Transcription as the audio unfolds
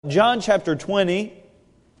John chapter 20,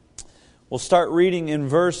 we'll start reading in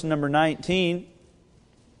verse number 19.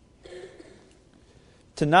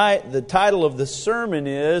 Tonight, the title of the sermon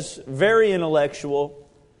is very intellectual,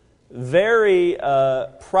 very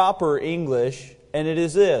proper English, and it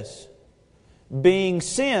is this: being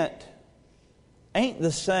sent ain't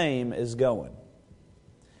the same as going.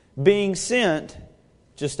 Being sent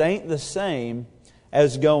just ain't the same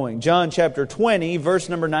as going. John chapter 20, verse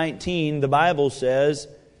number 19, the Bible says,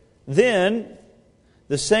 "Then,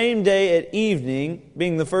 the same day at evening,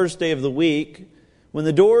 being the first day of the week, when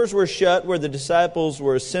the doors were shut where the disciples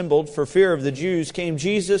were assembled for fear of the Jews, came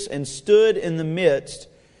Jesus and stood in the midst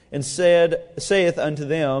and saith unto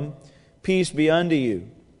them, Peace be unto you.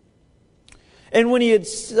 And when he had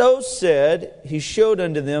so said, he showed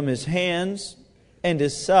unto them his hands and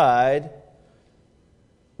his side.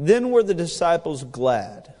 Then were the disciples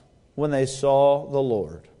glad when they saw the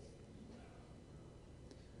Lord.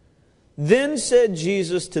 Then said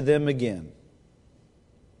Jesus to them again,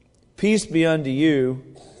 Peace be unto you.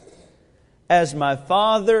 As my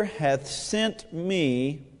Father hath sent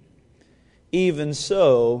me, even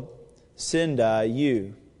so send I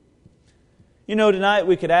you." You know, tonight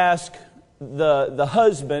we could ask the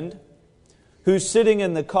husband who's sitting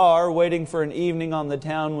in the car waiting for an evening on the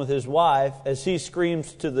town with his wife as he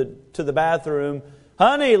screams to the bathroom,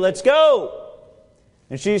 "Honey, let's go!"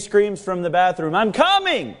 And she screams from the bathroom, "I'm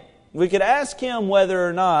coming!" We could ask him whether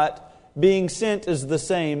or not being sent is the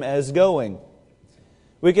same as going.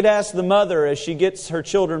 We could ask the mother as she gets her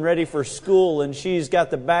children ready for school and she's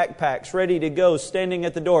got the backpacks ready to go, standing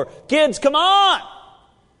at the door, "Kids, come on!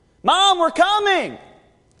 Mom, we're coming!"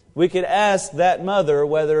 We could ask that mother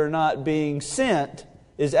whether or not being sent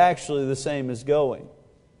is actually the same as going.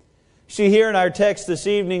 See, here in our text this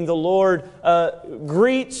evening, the Lord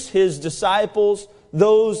greets His disciples,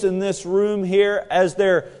 those in this room here, as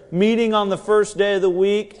they're meeting on the first day of the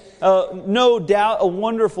week. No doubt a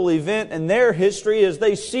wonderful event in their history as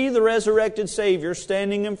they see the resurrected Savior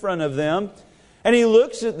standing in front of them. And He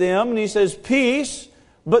looks at them and He says, "Peace."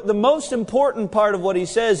 But the most important part of what He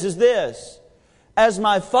says is this: "As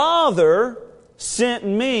my Father sent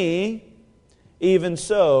me, even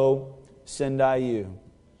so send I you."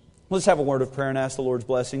 Let's have a word of prayer and ask the Lord's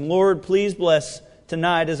blessing. Lord, please bless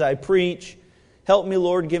tonight as I preach. Help me,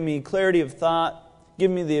 Lord, give me clarity of thought. Give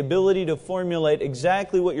me the ability to formulate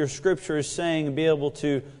exactly what your Scripture is saying and be able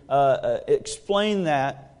to explain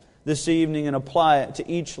that this evening and apply it to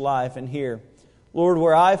each life in here. Lord,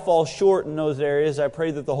 where I fall short in those areas, I pray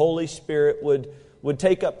that the Holy Spirit would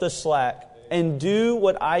take up the slack and do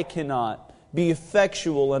what I cannot. Be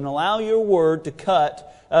effectual and allow your word to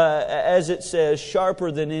cut, as it says,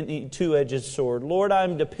 sharper than any two-edged sword. Lord,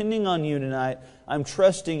 I'm depending on you tonight. I'm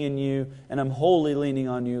trusting in you, and I'm wholly leaning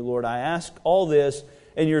on you, Lord. I ask all this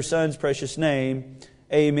in your Son's precious name.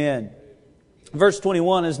 Amen. Verse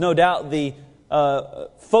 21 is no doubt the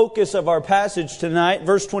focus of our passage tonight.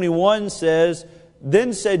 Verse 21 says,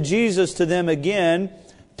 "Then said Jesus to them again,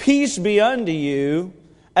 Peace be unto you.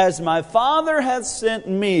 As my Father hath sent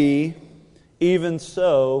me, even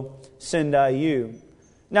so send I you."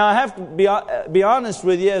 Now, I have to be honest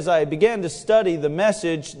with you, as I began to study the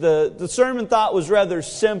message, the sermon thought was rather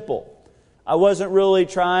simple. I wasn't really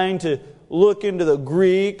trying to look into the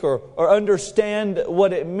Greek or understand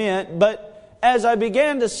what it meant, but as I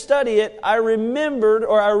began to study it, I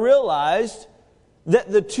realized that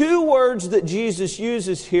the two words that Jesus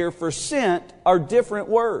uses here for sent are different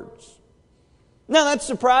words. Now that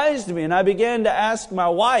surprised me, and I began to ask my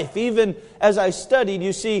wife, even as I studied.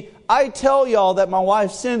 You see, I tell y'all that my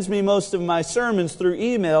wife sends me most of my sermons through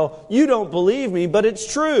email. You don't believe me, but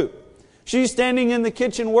it's true. She's standing in the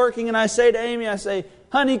kitchen working, and I say to Amy,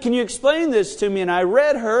 "Honey, can you explain this to me?" And I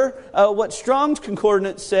read her what Strong's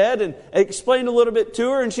Concordance said and explained a little bit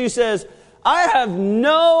to her, and she says, "I have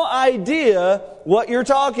no idea what you're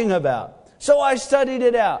talking about." So I studied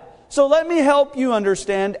it out. So let me help you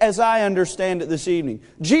understand as I understand it this evening.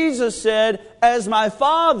 Jesus said, "As my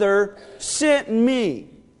Father sent me."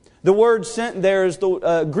 The word "sent" there is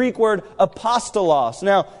the Greek word apostolos.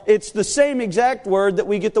 Now, it's the same exact word that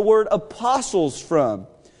we get the word apostles from.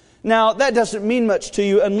 Now, that doesn't mean much to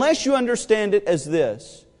you unless you understand it as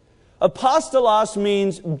this. Apostolos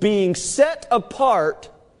means being set apart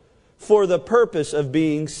for the purpose of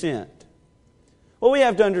being sent. What we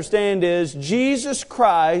have to understand is Jesus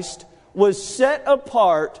Christ was set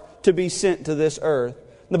apart to be sent to this earth.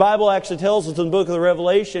 The Bible actually tells us in the book of the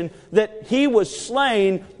Revelation that He was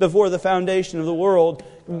slain before the foundation of the world.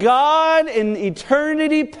 God in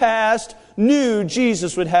eternity past knew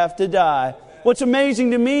Jesus would have to die. What's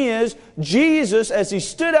amazing to me is Jesus, as He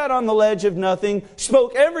stood out on the ledge of nothing,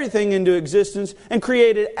 spoke everything into existence and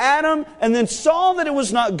created Adam, and then saw that it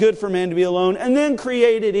was not good for man to be alone, and then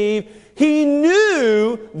created Eve. He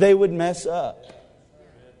knew they would mess up.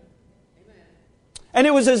 And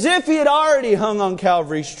it was as if He had already hung on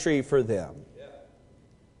Calvary's tree for them.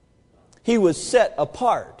 He was set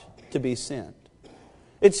apart to be sent.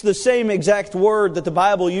 It's the same exact word that the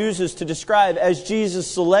Bible uses to describe as Jesus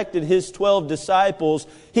selected His 12 disciples.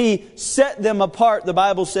 He set them apart, the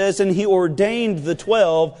Bible says, and He ordained the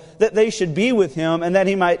 12 that they should be with Him and that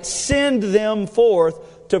He might send them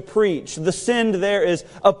forth to preach. The send there is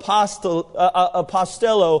apostello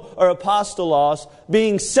or apostolos,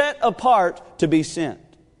 being set apart to be sent.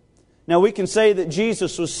 Now we can say that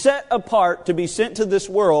Jesus was set apart to be sent to this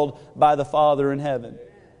world by the Father in heaven.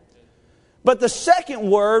 But the second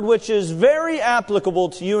word, which is very applicable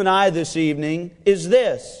to you and I this evening, is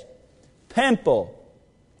this: pempo.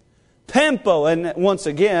 Pempo, and once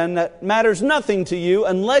again, that matters nothing to you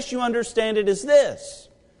unless you understand it as this: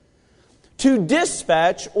 to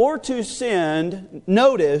dispatch or to send,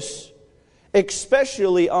 notice,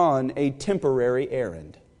 especially on a temporary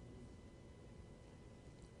errand.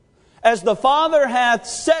 As the Father hath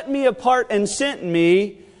set me apart and sent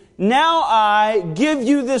me, now I give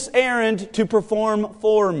you this errand to perform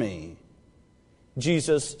for me.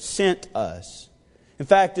 Jesus sent us. In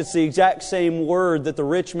fact, it's the exact same word that the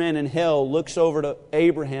rich man in hell looks over to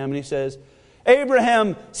Abraham and he says,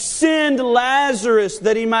 Abraham, send Lazarus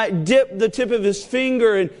that he might dip the tip of his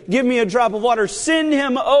finger and give me a drop of water. Send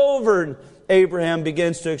him over. And Abraham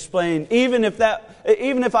begins to explain, even if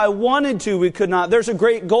I wanted to, we could not. There's a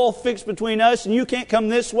great gulf fixed between us, and you can't come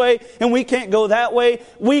this way, and we can't go that way.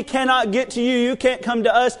 We cannot get to you. You can't come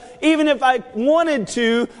to us. Even if I wanted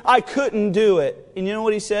to, I couldn't do it. And you know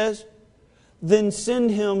what he says? Then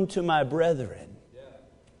send him to my brethren.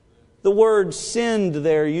 The word send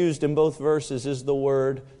there used in both verses is the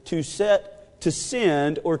word to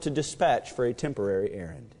send, or to dispatch for a temporary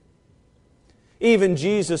errand. Even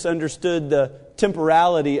Jesus understood the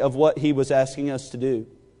temporality of what He was asking us to do.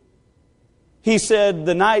 He said,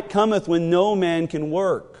 the night cometh when no man can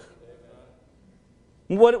work.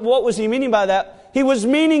 What was He meaning by that? He was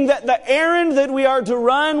meaning that the errand that we are to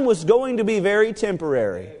run was going to be very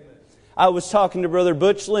temporary. I was talking to Brother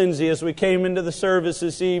Butch Lindsay as we came into the service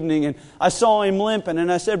this evening, and I saw him limping,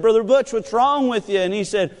 and I said, Brother Butch, what's wrong with you? And he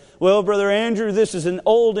said, well, Brother Andrew, this is an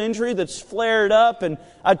old injury that's flared up, and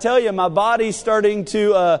I tell you, my body's starting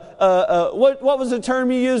to, what was the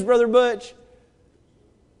term you used, Brother Butch?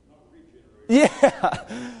 Yeah,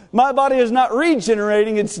 my body is not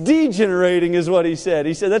regenerating, it's degenerating is what he said.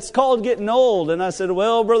 He said, that's called getting old. And I said,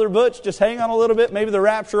 well, Brother Butch, just hang on a little bit, maybe the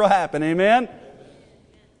rapture will happen, amen?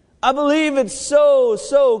 I believe it's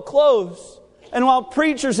so close. And while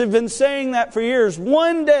preachers have been saying that for years,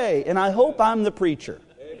 one day, and I hope I'm the preacher,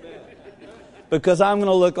 because I'm going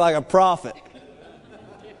to look like a prophet.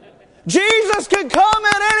 Jesus can come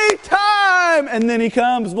at any time. And then He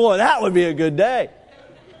comes. Boy, that would be a good day.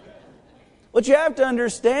 What you have to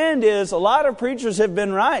understand is a lot of preachers have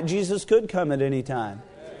been right. Jesus could come at any time.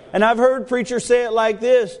 And I've heard preachers say it like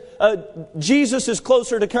this. Jesus is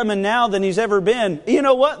closer to coming now than He's ever been. You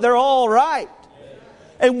know what? They're all right.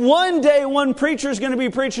 And one day, one preacher is going to be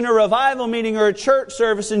preaching a revival meeting or a church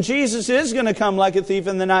service, and Jesus is going to come like a thief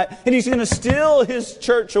in the night, and He's going to steal His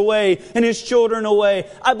church away and His children away.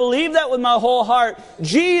 I believe that with my whole heart.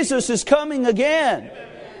 Jesus is coming again.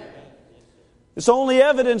 It's only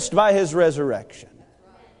evidenced by His resurrection.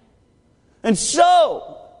 And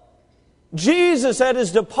so, Jesus at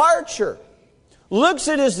His departure looks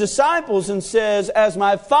at His disciples and says, as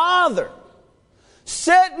my Father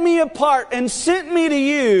set me apart and sent me to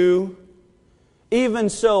you, even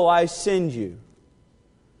so I send you.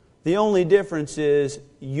 The only difference is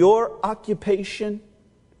your occupation,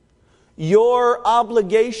 your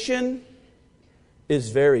obligation is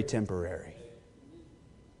very temporary.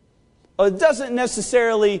 It doesn't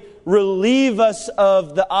necessarily relieve us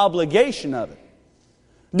of the obligation of it.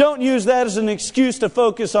 Don't use that as an excuse to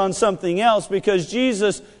focus on something else, because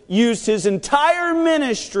Jesus used His entire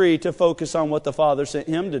ministry to focus on what the Father sent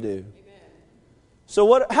Him to do.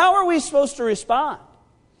 So how are we supposed to respond?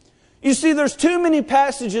 You see, there's too many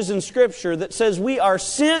passages in Scripture that says we are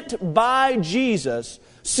sent by Jesus,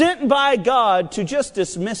 sent by God, to just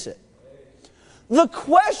dismiss it. The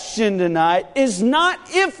question tonight is not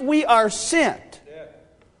if we are sent.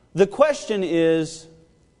 The question is,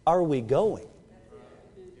 are we going?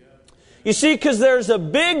 You see, because there's a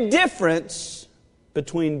big difference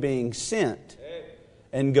between being sent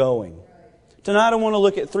and going. Tonight I want to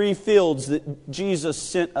look at 3 fields that Jesus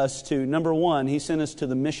sent us to. Number 1, He sent us to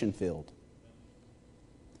the mission field.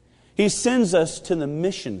 He sends us to the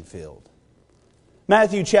mission field.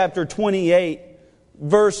 Matthew chapter 28,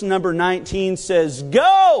 verse number 19 says,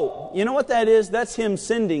 "Go!" You know what that is? That's Him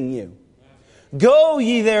sending you. "Go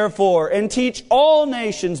ye therefore and teach all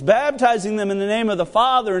nations, baptizing them in the name of the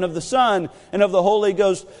Father and of the Son and of the Holy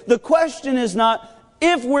Ghost." The question is not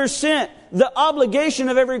if we're sent. The obligation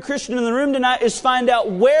of every Christian in the room tonight is find out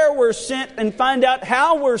where we're sent and find out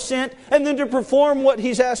how we're sent and then to perform what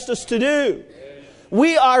He's asked us to do.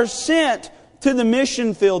 We are sent to the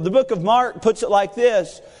mission field. The book of Mark puts it like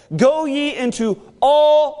this: "Go ye into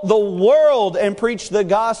all the world and preach the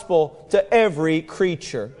gospel to every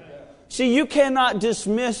creature." See, you cannot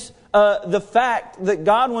dismiss the fact that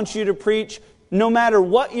God wants you to preach no matter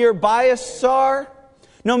what your biases are,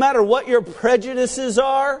 no matter what your prejudices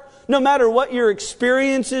are, no matter what your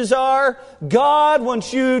experiences are. God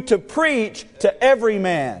wants you to preach to every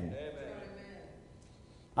man.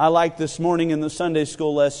 I like this morning in the Sunday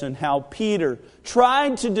school lesson how Peter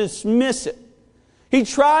tried to dismiss it. He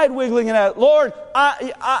tried wiggling it out. "Lord,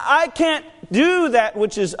 I can't do that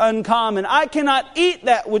which is uncommon. I cannot eat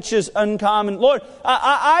that which is uncommon. Lord,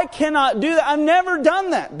 I cannot do that. I've never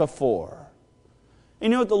done that before." You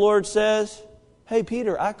know what the Lord says? "Hey,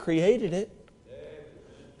 Peter, I created it.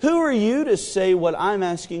 Who are you to say what I'm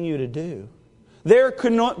asking you to do?" There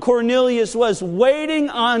Cornelius was waiting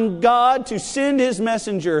on God to send His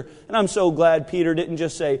messenger. And I'm so glad Peter didn't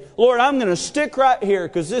just say, "Lord, I'm going to stick right here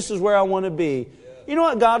because this is where I want to be." You know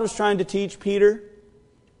what God was trying to teach Peter?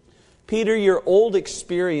 Peter, your old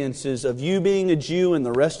experiences of you being a Jew and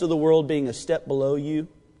the rest of the world being a step below you,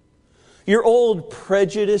 your old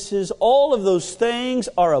prejudices, all of those things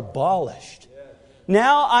are abolished.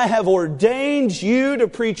 Now I have ordained you to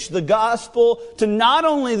preach the gospel to not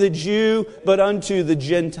only the Jew, but unto the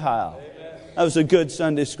Gentile. That was a good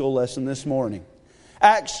Sunday school lesson this morning.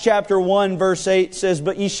 Acts chapter 1 verse 8 says,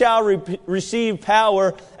 "But ye shall receive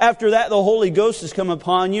power. After that the Holy Ghost is come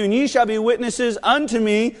upon you. And ye shall be witnesses unto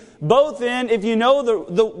me, both in," if you know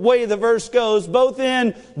the way the verse goes, "both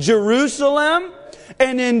in Jerusalem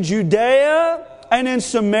and in Judea and in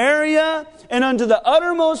Samaria and unto the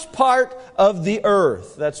uttermost part of the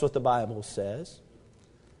earth." That's what the Bible says.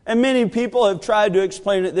 And many people have tried to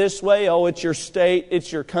explain it this way. Oh, it's your state,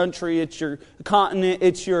 it's your country, it's your continent,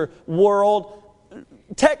 it's your world.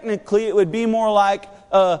 Technically, it would be more like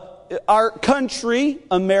our country,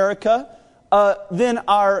 America, then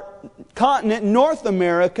our continent, North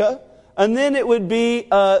America, and then it would be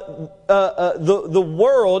the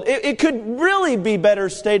world. It could really be better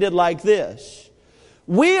stated like this: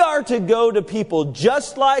 we are to go to people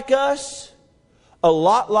just like us, a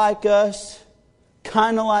lot like us,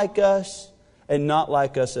 kind of like us, and not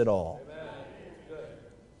like us at all.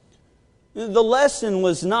 The lesson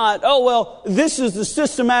was not, "Oh, well, this is the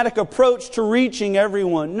systematic approach to reaching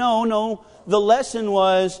everyone." No. The lesson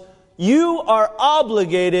was, you are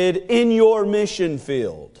obligated in your mission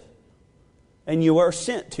field. And you are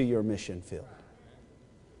sent to your mission field.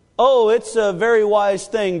 Oh, it's a very wise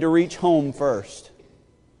thing to reach home first.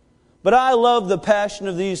 But I love the passion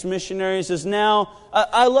of these missionaries.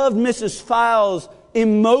 I love Mrs. Files'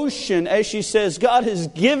 emotion as she says, "God has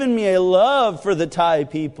given me a love for the Thai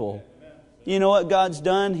people." You know what God's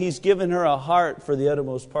done? He's given her a heart for the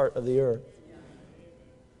uttermost part of the earth.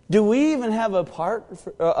 Do we even have a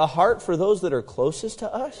heart for those that are closest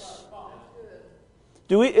to us?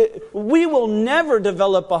 We will never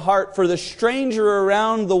develop a heart for the stranger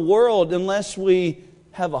around the world unless we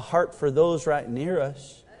have a heart for those right near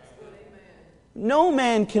us. No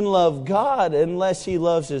man can love God unless he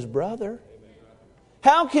loves his brother.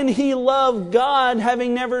 How can he love God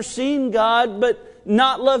having never seen God but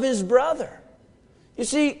not love his brother? You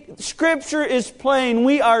see, Scripture is plain.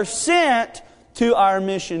 We are sent to our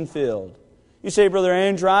mission field. You say, "Brother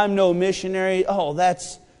Andrew, I'm no missionary." Oh,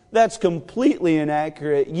 that's completely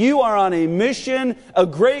inaccurate. You are on a mission, a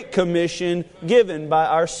great commission given by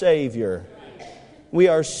our Savior. We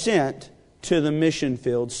are sent to the mission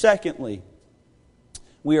field. Secondly,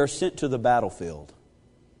 we are sent to the battlefield.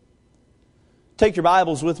 Take your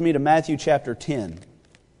Bibles with me to Matthew chapter 10.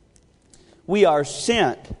 We are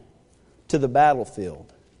sent to the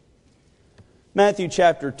battlefield. Matthew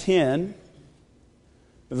chapter 10,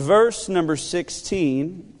 verse number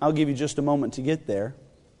 16. I'll give you just a moment to get there.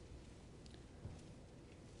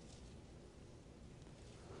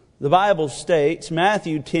 The Bible states,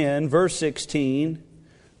 Matthew 10, verse 16,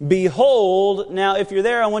 "Behold," now if you're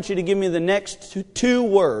there, I want you to give me the next two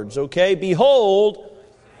words, okay? "Behold."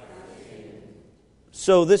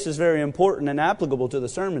 So this is very important and applicable to the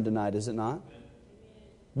sermon tonight, is it not?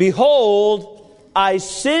 Behold, I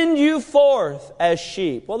send you forth as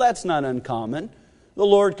sheep. Well, that's not uncommon. The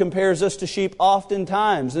Lord compares us to sheep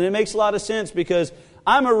oftentimes. And it makes a lot of sense because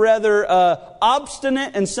I'm a rather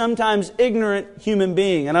obstinate and sometimes ignorant human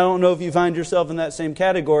being. And I don't know if you find yourself in that same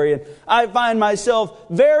category. And I find myself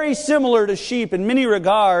very similar to sheep in many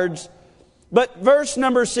regards. But verse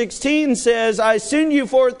number 16 says, I send you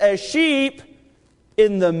forth as sheep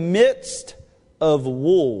in the midst of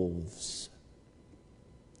wolves.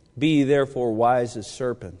 Be ye therefore wise as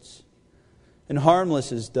serpents and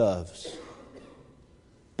harmless as doves.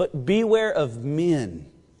 But beware of men,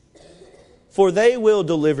 for they will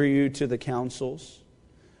deliver you to the councils,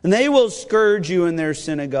 and they will scourge you in their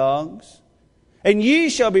synagogues. And ye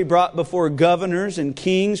shall be brought before governors and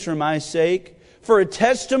kings for my sake, for a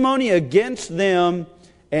testimony against them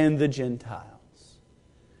and the Gentiles.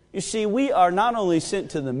 You see, we are not only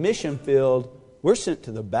sent to the mission field, we're sent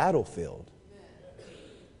to the battlefield.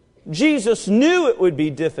 Jesus knew it would be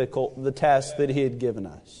difficult, the task that He had given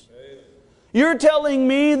us. You're telling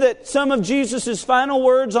me that some of Jesus' final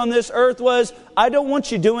words on this earth was, I don't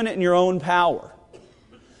want you doing it in your own power.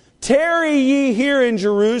 Tarry ye here in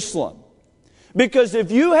Jerusalem. Because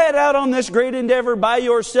if you head out on this great endeavor by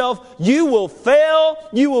yourself, you will fail,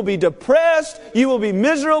 you will be depressed, you will be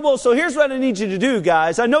miserable. So here's what I need you to do,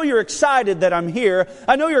 guys. I know you're excited that I'm here.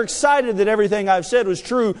 I know you're excited that everything I've said was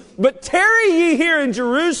true. But tarry ye here in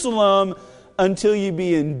Jerusalem until you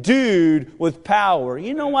be endued with power.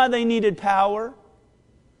 You know why they needed power?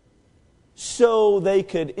 So they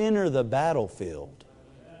could enter the battlefield.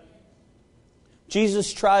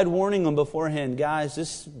 Jesus tried warning them beforehand, guys,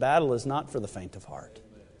 this battle is not for the faint of heart.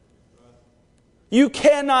 You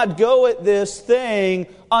cannot go at this thing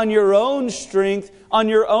on your own strength, on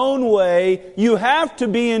your own way. You have to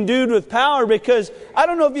be endued with power because I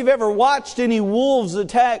don't know if you've ever watched any wolves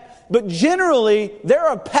attack, but generally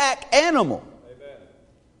they're a pack animal.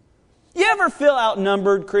 You ever feel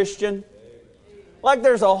outnumbered, Christian? Like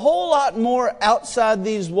there's a whole lot more outside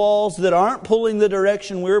these walls that aren't pulling the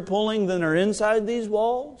direction we're pulling than are inside these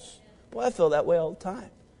walls? Boy, I feel that way all the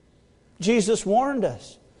time. Jesus warned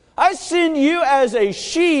us. I send you as a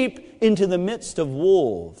sheep into the midst of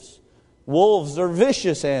wolves. Wolves are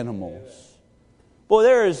vicious animals. Boy,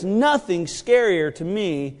 there is nothing scarier to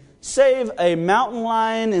me save a mountain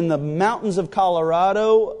lion in the mountains of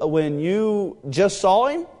Colorado when you just saw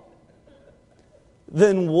him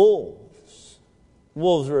than wolves.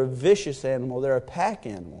 Wolves are a vicious animal. They're a pack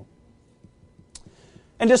animal.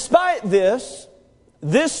 And despite this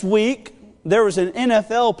week, there was an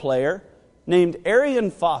NFL player named Arian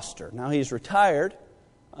Foster. Now, he's retired.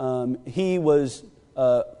 He was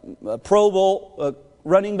a Pro Bowl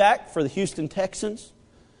running back for the Houston Texans.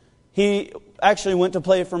 He actually went to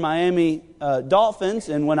play for Miami Dolphins,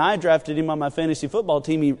 and when I drafted him on my fantasy football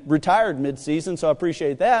team, he retired mid-season, so I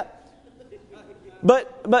appreciate that.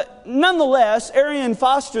 But nonetheless, Arian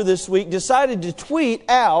Foster this week decided to tweet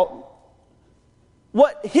out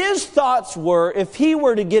what his thoughts were if he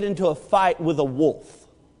were to get into a fight with a wolf.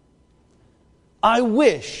 I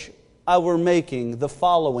wish I were making the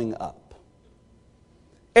following up.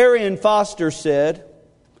 Arian Foster said,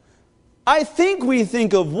 I think we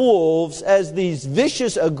think of wolves as these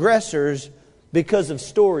vicious aggressors because of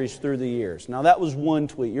stories through the years. Now that was one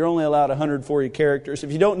tweet. You're only allowed 140 characters.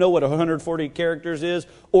 If you don't know what 140 characters is,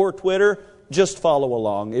 or Twitter, just follow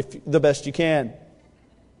along if the best you can.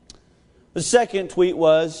 The second tweet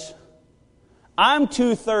was, I'm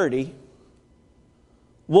 230.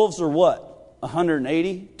 Wolves are what?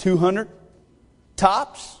 180? 200?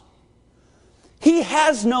 Tops? He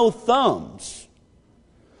has no thumbs.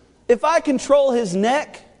 If I control his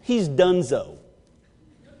neck, he's donezo.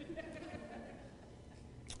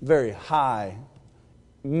 Very high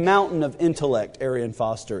mountain of intellect Arian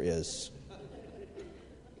Foster is.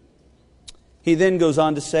 He then goes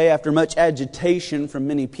on to say, after much agitation from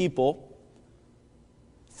many people,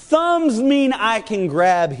 thumbs mean I can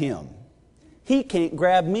grab him. He can't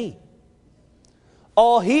grab me.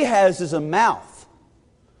 All he has is a mouth.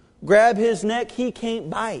 Grab his neck, he can't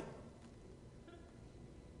bite.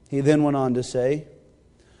 He then went on to say,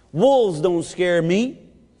 wolves don't scare me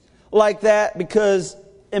like that because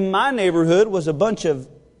in my neighborhood was a bunch of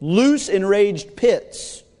loose, enraged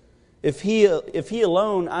pits. If he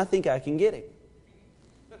alone, I think I can get him.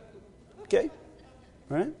 Okay?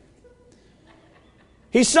 Right?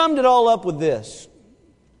 He summed it all up with this.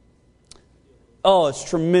 Oh, it's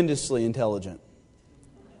tremendously intelligent.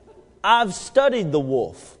 I've studied the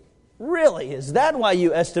wolf. Really? Is that why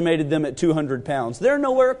you estimated them at 200 pounds? They're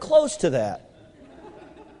nowhere close to that.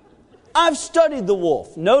 I've studied the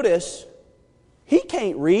wolf. Notice, he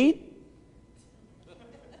can't read.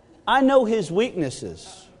 I know his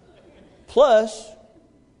weaknesses. Plus,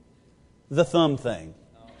 the thumb thing.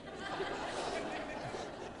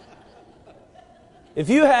 If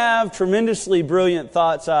you have tremendously brilliant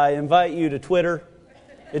thoughts, I invite you to Twitter.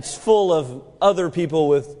 It's full of other people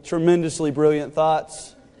with tremendously brilliant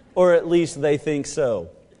thoughts, or at least they think so.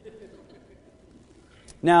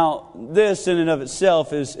 Now, this in and of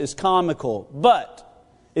itself is comical, but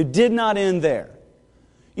it did not end there.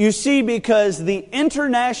 You see, because the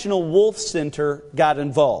International Wolf Center got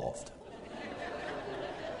involved.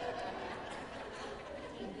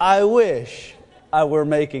 I wish I were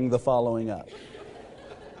making the following up.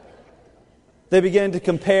 They began to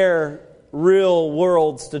compare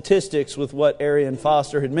real-world statistics with what Arian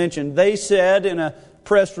Foster had mentioned. They said in a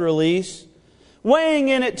press release, weighing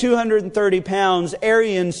in at 230 pounds,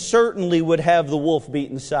 Arian certainly would have the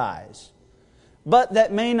wolf-beaten size. But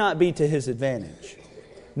that may not be to his advantage.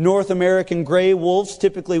 North American gray wolves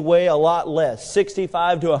typically weigh a lot less,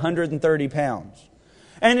 65 to 130 pounds.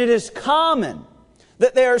 And it is common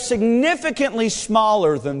that they are significantly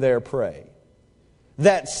smaller than their prey.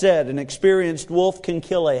 That said, an experienced wolf can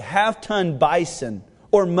kill a half-ton bison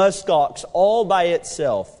or muskox all by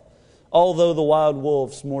itself, although the wild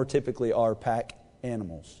wolves more typically are pack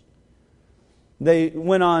animals. They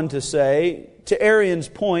went on to say, to Arian's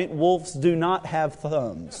point, wolves do not have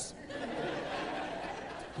thumbs.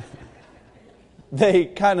 They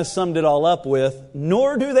kind of summed it all up with,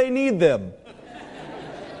 nor do they need them.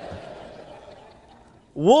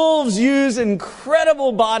 Wolves use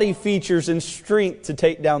incredible body features and strength to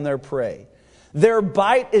take down their prey. Their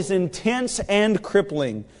bite is intense and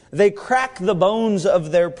crippling. They crack the bones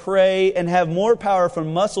of their prey and have more power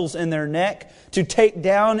from muscles in their neck to take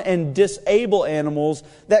down and disable animals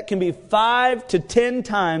that can be 5 to 10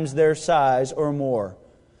 times their size or more.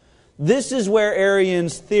 This is where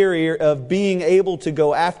Arian's theory of being able to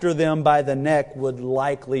go after them by the neck would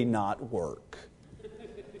likely not work.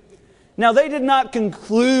 Now, they did not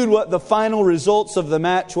conclude what the final results of the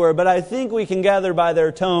match were, but I think we can gather by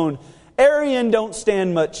their tone, Arian don't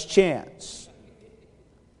stand much chance.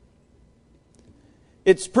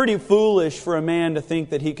 It's pretty foolish for a man to think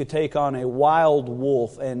that he could take on a wild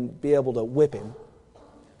wolf and be able to whip him.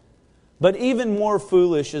 But even more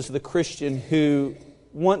foolish is the Christian who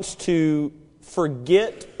wants to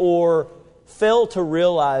forget or fail to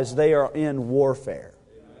realize they are in warfare.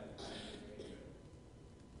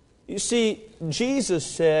 You see, Jesus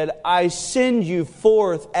said, I send you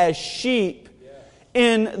forth as sheep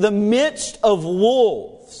in the midst of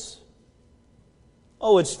wolves.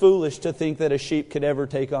 Oh, it's foolish to think that a sheep could ever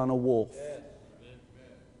take on a wolf.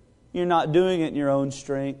 You're not doing it in your own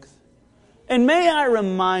strength. And may I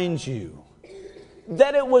remind you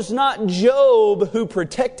that it was not Job who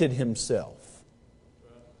protected himself.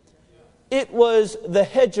 It was the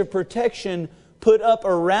hedge of protection put up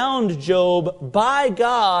around Job by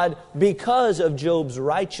God because of Job's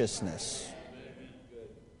righteousness.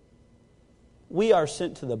 We are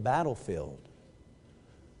sent to the battlefield.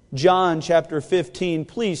 John chapter 15,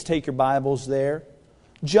 please take your Bibles there.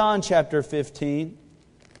 John chapter 15.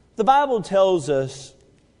 The Bible tells us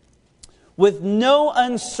with no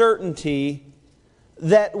uncertainty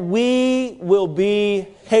that we will be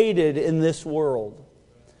hated in this world.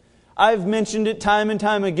 I've mentioned it time and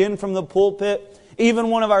time again from the pulpit. Even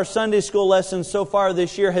one of our Sunday school lessons so far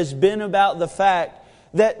this year has been about the fact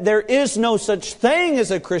that there is no such thing as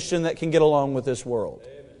a Christian that can get along with this world.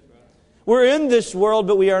 We're in this world,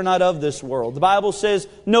 but we are not of this world. The Bible says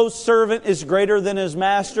no servant is greater than his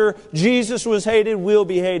master. Jesus was hated, we'll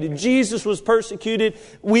be hated. Jesus was persecuted,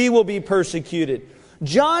 we will be persecuted.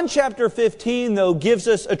 John chapter 15, though, gives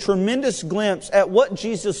us a tremendous glimpse at what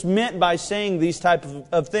Jesus meant by saying these type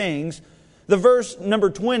of things. The verse number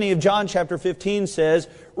 20 of John chapter 15 says,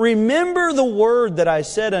 remember the word that I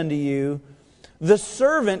said unto you, the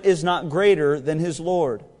servant is not greater than his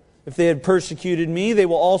Lord. If they had persecuted me, they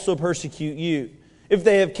will also persecute you. If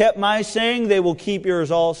they have kept my saying, they will keep yours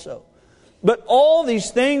also. But all these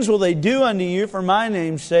things will they do unto you for my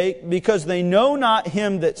name's sake, because they know not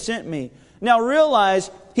him that sent me. Now realize,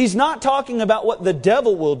 he's not talking about what the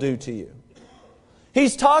devil will do to you.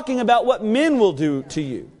 He's talking about what men will do to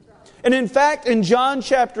you. And in fact, in John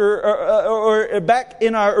chapter, or back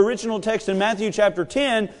in our original text in Matthew chapter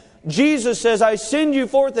 10, Jesus says, I send you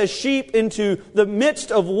forth as sheep into the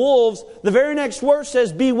midst of wolves. The very next verse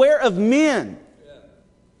says, beware of men. Yeah.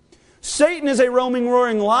 Satan is a roaming,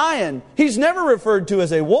 roaring lion. He's never referred to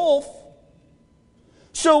as a wolf.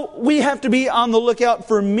 So we have to be on the lookout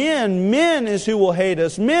for men. Men is who will hate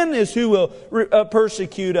us. Men is who will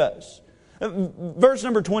persecute us. Verse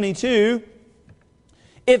number 22,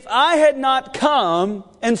 If I had not come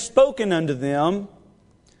and spoken unto them,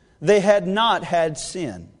 they had not had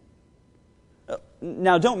sin.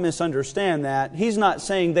 Now, don't misunderstand that. He's not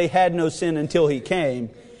saying they had no sin until He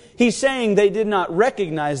came. He's saying they did not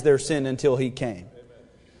recognize their sin until He came.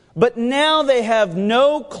 But now they have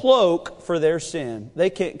no cloak for their sin. They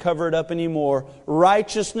can't cover it up anymore.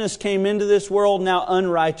 Righteousness came into this world. Now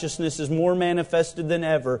unrighteousness is more manifested than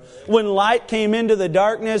ever. When light came into the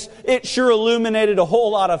darkness, it sure illuminated a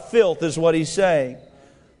whole lot of filth, is what he's saying.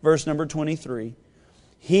 Verse number 23.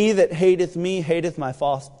 He that hateth me hateth my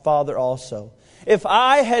Father also. If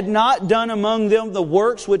I had not done among them the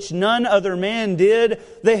works which none other man did,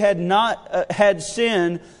 they had not had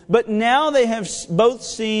sin. But now they have both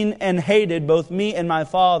seen and hated both me and my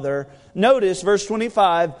Father. Notice verse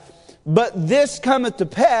 25. But this cometh to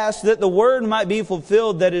pass that the word might be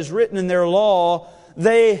fulfilled that is written in their law.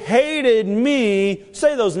 They hated me,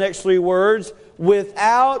 say those next three words,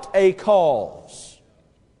 without a cause.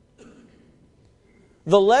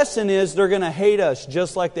 The lesson is they're going to hate us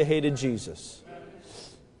just like they hated Jesus.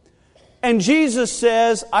 And Jesus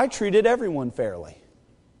says, I treated everyone fairly.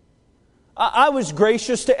 I was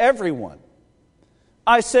gracious to everyone.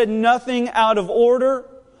 I said nothing out of order.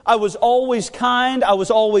 I was always kind. I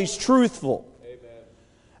was always truthful. Amen.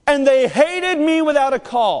 And they hated me without a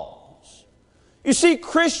cause. You see,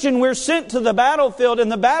 Christian, we're sent to the battlefield,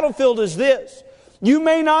 and the battlefield is this. You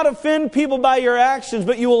may not offend people by your actions,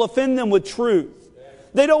 but you will offend them with truth.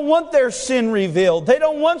 They don't want their sin revealed. They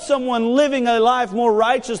don't want someone living a life more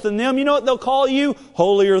righteous than them. You know what they'll call you?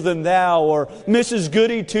 Holier than thou, or Mrs.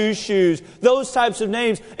 Goody Two Shoes. Those types of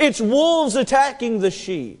names. It's wolves attacking the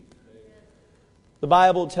sheep. The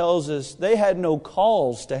Bible tells us they had no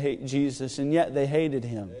cause to hate Jesus, and yet they hated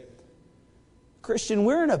Him. Christian,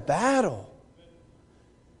 we're in a battle.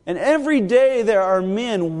 And every day there are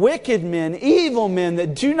men, wicked men, evil men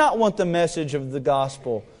that do not want the message of the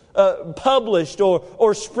gospel published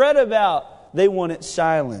or spread about. They want it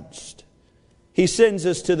silenced. He sends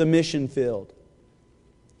us to the mission field.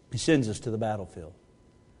 He sends us to the battlefield.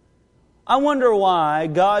 I wonder why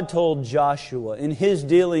God told Joshua in his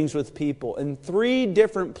dealings with people in 3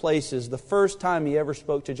 different places, the first time He ever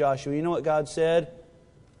spoke to Joshua, you know what God said?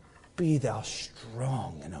 Be thou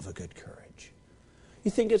strong and of a good courage.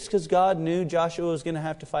 You think it's because God knew Joshua was going to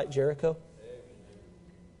have to fight Jericho?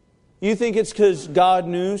 You think it's because God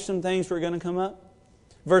knew some things were going to come up?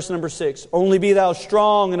 Verse number 6, only be thou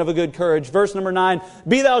strong and of a good courage. Verse number 9,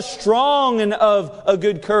 be thou strong and of a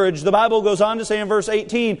good courage. The Bible goes on to say in verse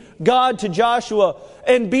 18, God to Joshua,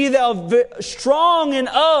 and be thou strong and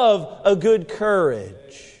of a good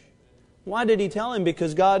courage. Why did He tell him?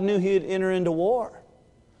 Because God knew he'd enter into war.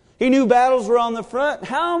 He knew battles were on the front.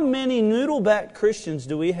 How many noodle-backed Christians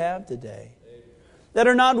do we have today that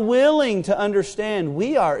are not willing to understand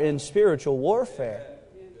we are in spiritual warfare?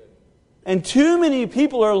 And too many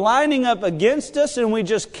people are lining up against us, and we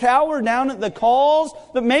just cower down at the calls.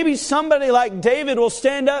 But maybe somebody like David will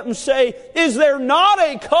stand up and say, is there not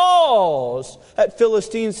a cause? That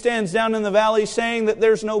Philistine stands down in the valley saying that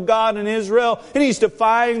there's no God in Israel, and he's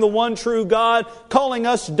defying the one true God, calling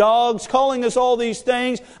us dogs, calling us all these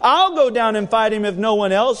things. I'll go down and fight him if no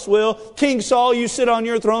one else will. King Saul, you sit on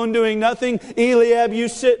your throne doing nothing. Eliab, you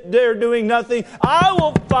sit there doing nothing. I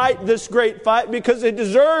will fight this great fight because it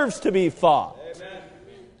deserves to be fought. Amen.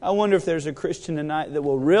 I wonder if there's a Christian tonight that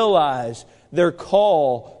will realize their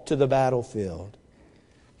call to the battlefield.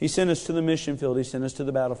 He sent us to the mission field. He sent us to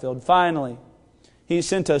the battlefield. Finally, He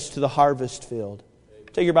sent us to the harvest field.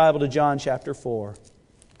 Take your Bible to John chapter 4.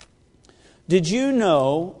 Did you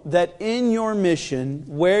know that in your mission,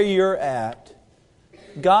 where you're at,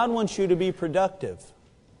 God wants you to be productive?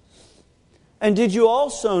 And did you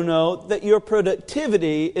also know that your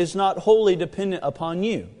productivity is not wholly dependent upon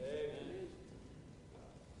you?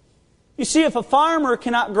 You see, if a farmer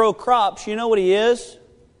cannot grow crops, you know what he is?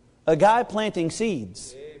 A guy planting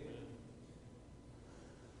seeds.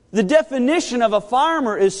 The definition of a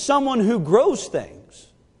farmer is someone who grows things.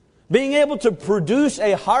 Being able to produce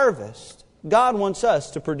a harvest. God wants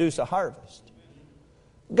us to produce a harvest.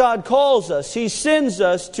 God calls us. He sends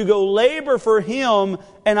us to go labor for Him,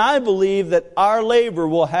 and I believe that our labor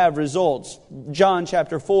will have results. John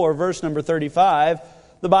chapter 4, verse number 35,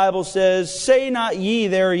 the Bible says, say not ye,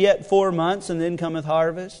 there are yet 4 months, and then cometh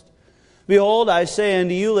harvest. Behold, I say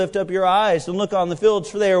unto you, lift up your eyes and look on the fields,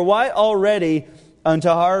 for they are white already unto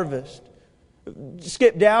harvest.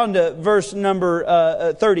 Skip down to verse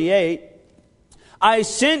number 38. I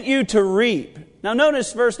sent you to reap. Now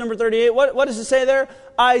notice verse number 38. What does it say there?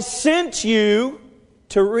 I sent you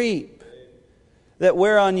to reap. That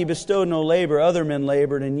whereon ye bestowed no labor, other men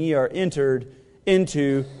labored, and ye are entered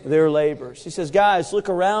into their labors. He says, guys, look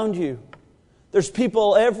around you. There's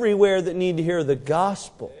people everywhere that need to hear the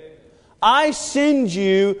gospel. I send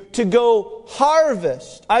you to go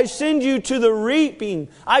harvest. I send you to the reaping.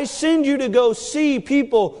 I send you to go see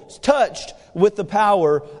people touched with the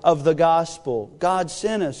power of the gospel. God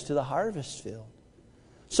sent us to the harvest field.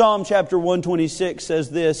 Psalm chapter 126 says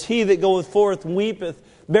this, He that goeth forth weepeth,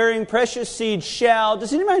 bearing precious seed shall,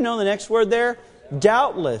 does anybody know the next word there?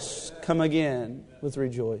 Doubtless come again with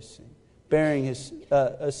rejoicing, bearing his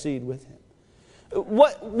a seed with him.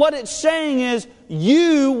 What it's saying is,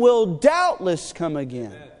 you will doubtless come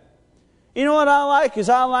again. You know what I like?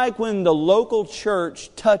 I like when the local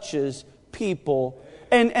church touches people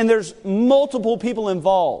and there's multiple people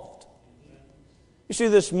involved. You see,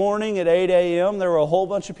 this morning at 8 a.m., there were a whole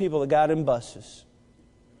bunch of people that got in buses.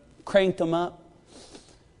 Cranked them up.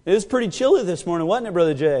 It was pretty chilly this morning, wasn't it,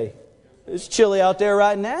 Brother Jay? It's chilly out there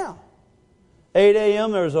right now. 8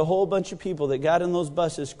 a.m., there was a whole bunch of people that got in those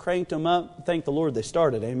buses, cranked them up. Thank the Lord they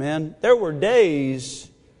started, amen. There were days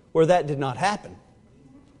where that did not happen.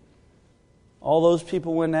 All those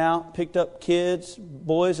people went out, picked up kids,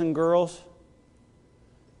 boys and girls.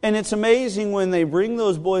 And it's amazing when they bring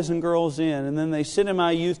those boys and girls in and then they sit in my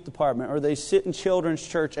youth department or they sit in children's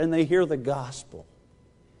church and they hear the gospel.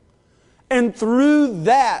 And through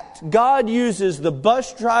that, God uses the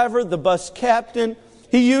bus driver, the bus captain.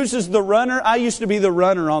 He uses the runner. I used to be the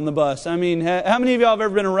runner on the bus. I mean, how many of y'all have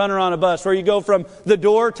ever been a runner on a bus where you go from the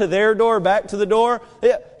door to their door, back to the door?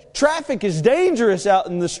 Yeah, traffic is dangerous out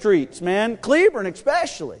in the streets, man. Cleburne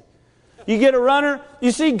especially. You get a runner.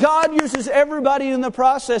 You see, God uses everybody in the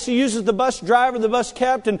process. He uses the bus driver, the bus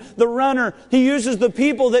captain, the runner. He uses the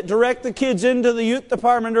people that direct the kids into the youth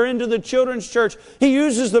department or into the children's church. He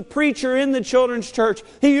uses the preacher in the children's church.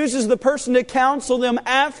 He uses the person to counsel them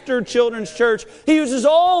after children's church. He uses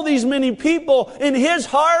all these many people in His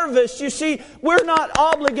harvest. You see, we're not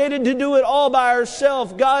obligated to do it all by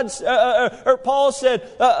ourselves. Paul said,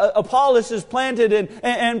 Apollos is planted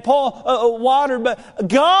and Paul watered, but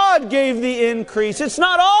God gave the increase. It's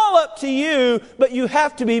not all up to you, but you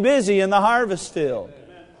have to be busy in the harvest field.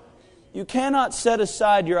 You cannot set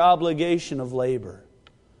aside your obligation of labor.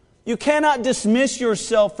 You cannot dismiss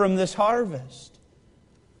yourself from this harvest.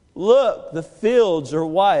 Look, the fields are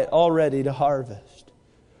white, all ready to harvest.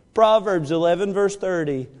 Proverbs 11 verse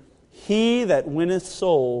 30, He that winneth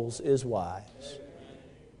souls is wise.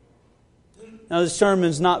 Now this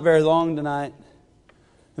sermon's not very long tonight.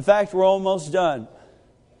 In fact, we're almost done.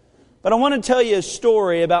 But I want to tell you a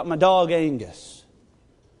story about my dog Angus.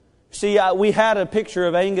 See, we had a picture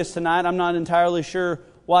of Angus tonight. I'm not entirely sure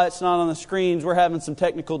why it's not on the screens. We're having some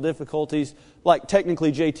technical difficulties. Like,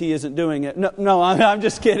 technically, JT isn't doing it. No, I'm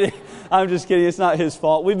just kidding. I'm just kidding. It's not his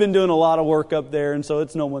fault. We've been doing a lot of work up there, and so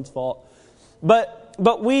it's no one's fault. But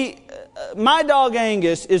my dog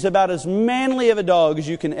Angus is about as manly of a dog as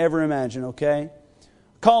you can ever imagine, okay? I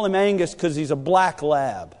call him Angus because he's a black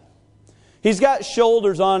lab. He's got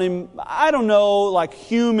shoulders on him. I don't know, like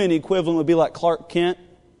human equivalent would be like Clark Kent.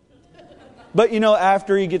 But you know,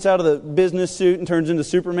 after he gets out of the business suit and turns into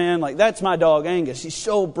Superman, like that's my dog Angus. He's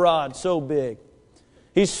so broad, so big.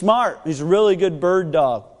 He's smart. He's a really good bird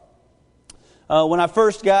dog. When I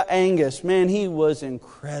first got Angus, man, he was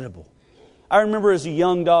incredible. I remember as a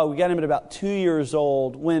young dog, we got him at about 2 years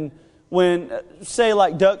old, when say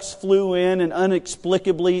like ducks flew in and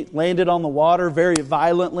inexplicably landed on the water very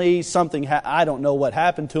violently, I don't know what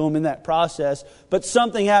happened to them in that process, but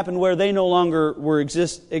something happened where they no longer were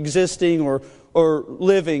existing or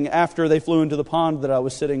living after they flew into the pond that I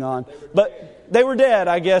was sitting on. But they were dead,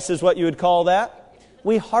 I guess is what you would call that.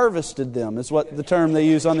 We harvested them, is what the term they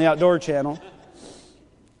use on the Outdoor Channel.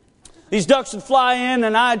 These ducks would fly in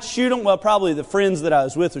and I'd shoot them. Well, probably the friends that I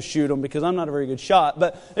was with would shoot them because I'm not a very good shot.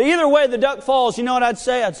 But either way, the duck falls. You know what I'd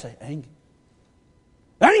say? I'd say,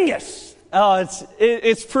 Angus! Oh,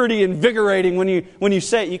 it's pretty invigorating when you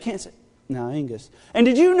say it. You can't say, no, Angus. And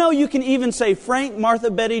did you know you can even say Frank,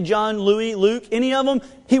 Martha, Betty, John, Louis, Luke, any of them?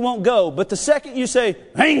 He won't go. But the second you say,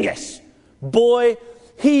 Angus, boy,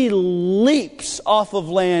 he leaps off of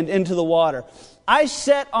land into the water. I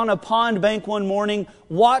sat on a pond bank one morning,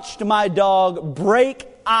 watched my dog break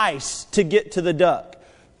ice to get to the duck.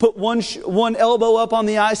 Put one elbow up on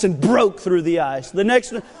the ice and broke through the ice.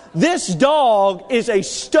 This dog is a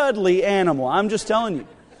studly animal. I'm just telling you.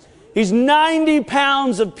 He's 90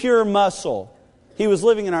 pounds of pure muscle. He was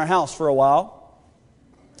living in our house for a while.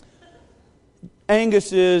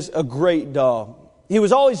 Angus is a great dog. He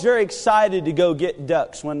was always very excited to go get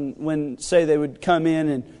ducks when say they would come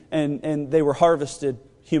in and they were harvested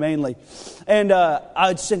humanely. And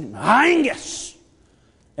I'd send him, Angus!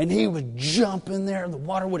 And he would jump in there and the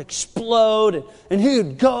water would explode. And he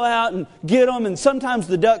would go out and get them. And sometimes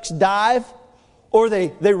the ducks dive or they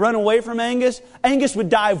run away from Angus. Angus would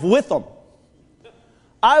dive with them.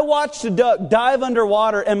 I watched a duck dive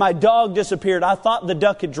underwater and my dog disappeared. I thought the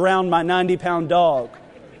duck had drowned my 90-pound dog.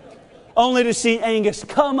 Only to see Angus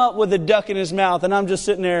come up with a duck in his mouth. And I'm just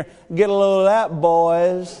sitting there, get a load of that,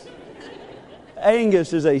 boys.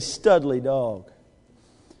 Angus is a studly dog.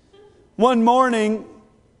 One morning,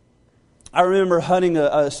 I remember hunting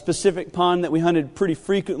a specific pond that we hunted pretty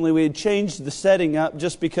frequently. We had changed the setting up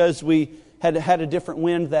just because we had a different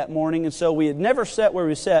wind that morning. And so we had never sat where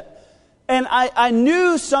we sat. And I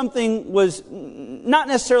knew something was not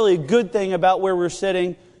necessarily a good thing about where we were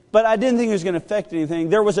sitting, but I didn't think it was going to affect anything.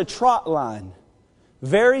 There was a trot line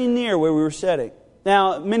very near where we were sitting.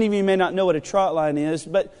 Now, many of you may not know what a trot line is,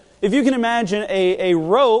 but if you can imagine a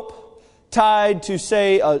rope tied to,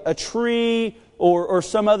 say, a tree or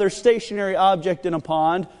some other stationary object in a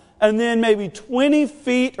pond, and then maybe 20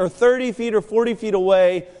 feet or 30 feet or 40 feet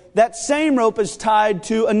away, that same rope is tied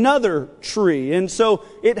to another tree. And so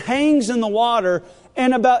it hangs in the water,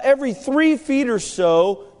 and about every 3 feet or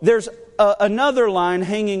so, there's another line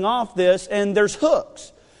hanging off this, and there's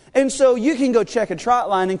hooks. And so you can go check a trot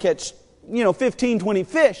line and catch 15, 20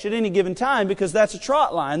 fish at any given time because that's a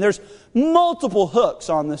trot line. There's multiple hooks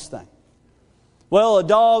on this thing. Well,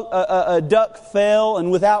 a duck fell,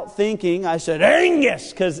 and without thinking, I said,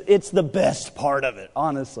 Angus, because it's the best part of it,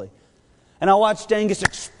 honestly. And I watched Angus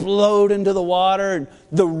explode into the water, and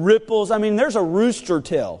the ripples. I mean, there's a rooster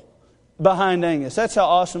tail behind Angus. That's how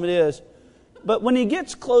awesome it is. But when he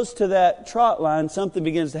gets close to that trot line, something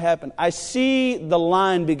begins to happen. I see the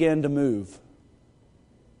line begin to move.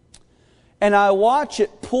 And I watch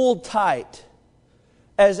it pull tight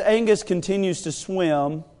as Angus continues to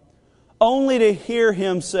swim, only to hear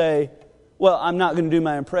him say, well, I'm not going to do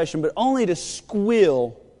my impression, but only to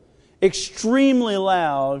squeal extremely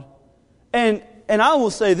loud. And I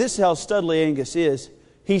will say, this is how studly Angus is.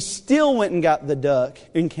 He still went and got the duck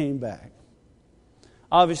and came back.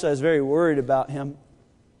 Obviously, I was very worried about him.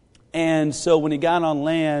 And so when he got on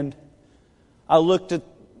land, I looked at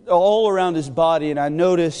all around his body and I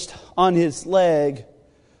noticed on his leg,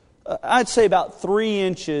 I'd say about 3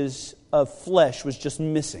 inches of flesh was just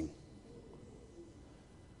missing.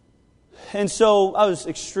 And so I was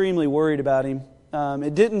extremely worried about him.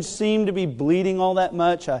 It didn't seem to be bleeding all that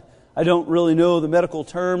much. I don't really know the medical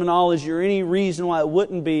terminology or any reason why it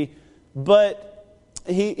wouldn't be. But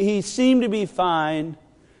he seemed to be fine.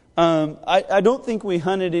 I don't think we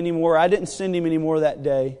hunted anymore. I didn't send him anymore that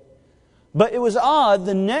day. But it was odd.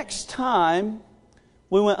 The next time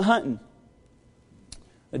we went hunting,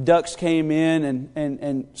 the ducks came in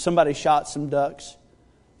and somebody shot some ducks.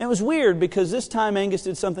 And it was weird because this time Angus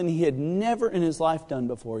did something he had never in his life done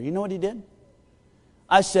before. You know what he did?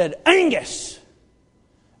 I said, Angus!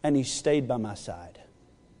 And he stayed by my side.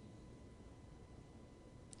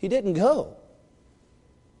 He didn't go.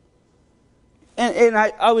 And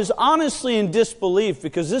I was honestly in disbelief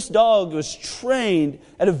because this dog was trained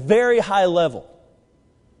at a very high level.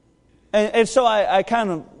 And so I kind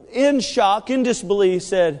of, in shock, in disbelief,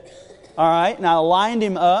 said, all right, and I lined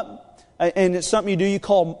him up. And it's something you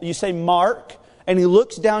do, you say mark, and he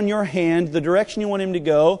looks down your hand, the direction you want him to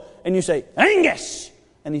go, and you say, Angus!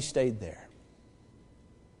 And he stayed there.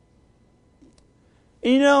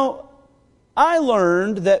 I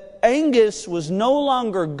learned that Angus was no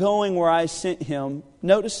longer going where I sent him,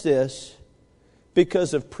 notice this,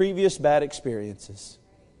 because of previous bad experiences.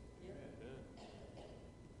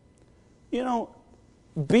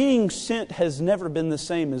 Being sent has never been the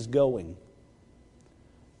same as going.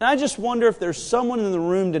 And I just wonder if there's someone in the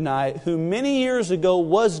room tonight who many years ago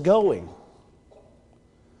was going,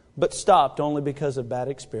 but stopped only because of bad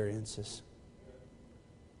experiences.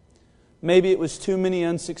 Maybe it was too many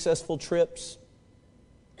unsuccessful trips.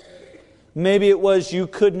 Maybe it was you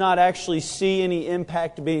could not actually see any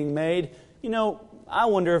impact being made. I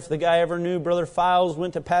wonder if the guy ever knew Brother Files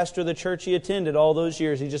went to pastor the church he attended all those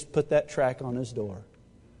years. He just put that track on his door.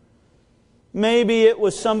 Maybe it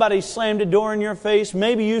was somebody slammed a door in your face.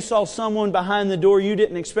 Maybe you saw someone behind the door you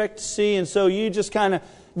didn't expect to see, and so you just kind of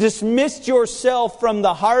dismissed yourself from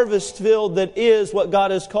the harvest field that is what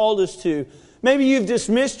God has called us to. Maybe you've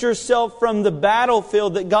dismissed yourself from the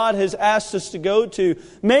battlefield that God has asked us to go to.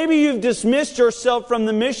 Maybe you've dismissed yourself from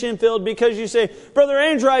the mission field because you say, Brother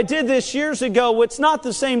Andrew, I did this years ago. It's not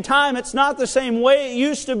the same time. It's not the same way it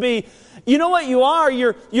used to be. You know what you are?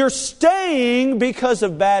 You're staying because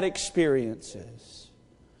of bad experiences.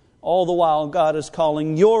 All the while God is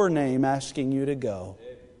calling your name, asking you to go.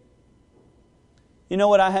 You know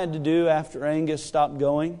what I had to do after Angus stopped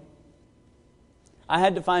going? I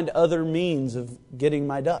had to find other means of getting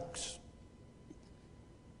my ducks.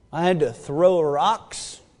 I had to throw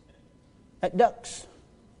rocks at ducks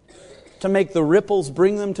to make the ripples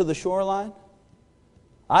bring them to the shoreline.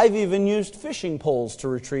 I've even used fishing poles to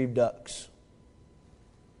retrieve ducks.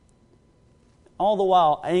 All the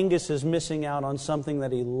while, Angus is missing out on something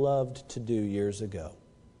that he loved to do years ago.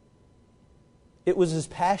 It was his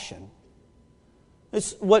passion.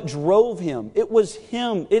 It's what drove him. It was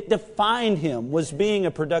him. It defined him, was being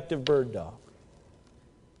a productive bird dog.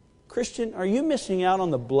 Christian, are you missing out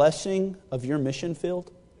on the blessing of your mission field?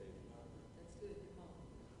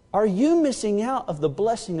 Are you missing out of the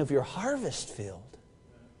blessing of your harvest field?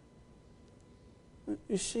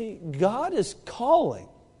 You see, God is calling.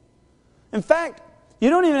 In fact, you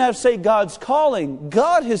don't even have to say God's calling.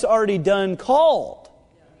 God has already done called.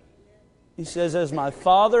 He says, as my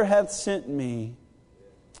Father hath sent me,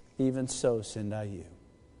 even so send I you.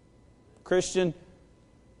 Christian,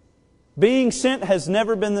 being sent has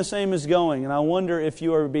never been the same as going. And I wonder if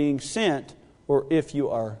you are being sent or if you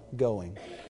are going.